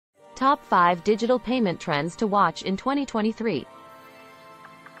Top 5 Digital Payment Trends to Watch in 2023.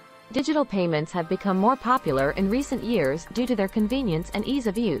 Digital payments have become more popular in recent years due to their convenience and ease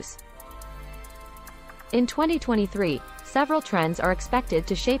of use. In 2023, several trends are expected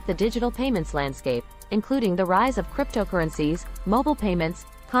to shape the digital payments landscape, including the rise of cryptocurrencies, mobile payments,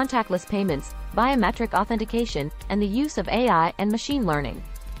 contactless payments, biometric authentication, and the use of AI and machine learning.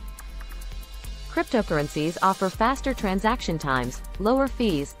 Cryptocurrencies offer faster transaction times, lower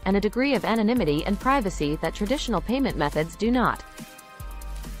fees, and a degree of anonymity and privacy that traditional payment methods do not.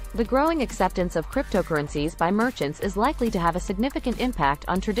 The growing acceptance of cryptocurrencies by merchants is likely to have a significant impact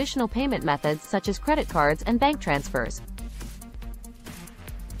on traditional payment methods such as credit cards and bank transfers.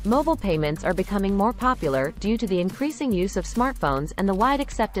 Mobile payments are becoming more popular due to the increasing use of smartphones and the wide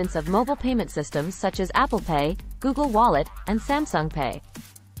acceptance of mobile payment systems such as Apple Pay, Google Wallet, and Samsung Pay.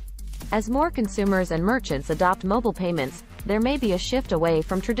 As more consumers and merchants adopt mobile payments, there may be a shift away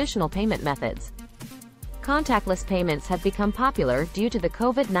from traditional payment methods. Contactless payments have become popular due to the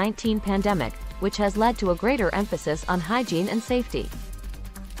COVID-19 pandemic, which has led to a greater emphasis on hygiene and safety.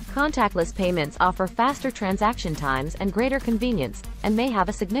 Contactless payments offer faster transaction times and greater convenience, and may have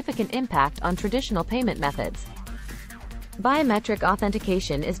a significant impact on traditional payment methods. Biometric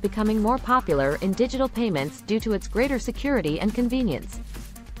authentication is becoming more popular in digital payments due to its greater security and convenience.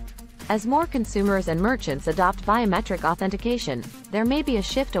 As more consumers and merchants adopt biometric authentication, there may be a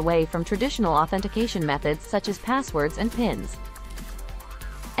shift away from traditional authentication methods such as passwords and PINs.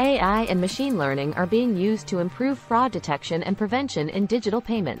 AI and machine learning are being used to improve fraud detection and prevention in digital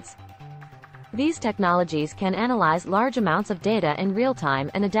payments. These technologies can analyze large amounts of data in real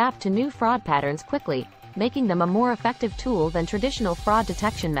time and adapt to new fraud patterns quickly, making them a more effective tool than traditional fraud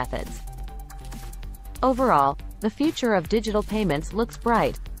detection methods. Overall, the future of digital payments looks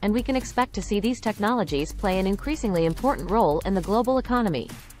bright, and we can expect to see these technologies play an increasingly important role in the global economy.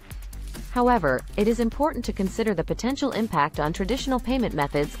 However, it is important to consider the potential impact on traditional payment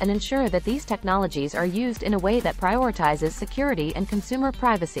methods and ensure that these technologies are used in a way that prioritizes security and consumer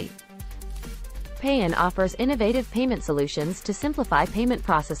privacy. Payin offers innovative payment solutions to simplify payment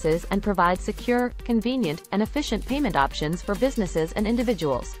processes and provide secure, convenient, and efficient payment options for businesses and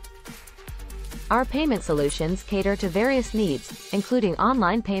individuals. Our payment solutions cater to various needs, including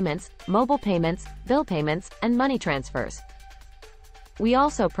online payments, mobile payments, bill payments, and money transfers. We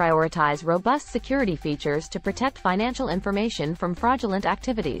also prioritize robust security features to protect financial information from fraudulent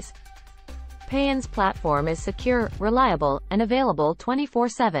activities. Payin's platform is secure, reliable, and available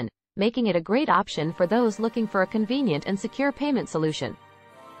 24/7, making it a great option for those looking for a convenient and secure payment solution.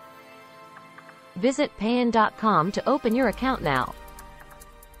 Visit payin.com to open your account now.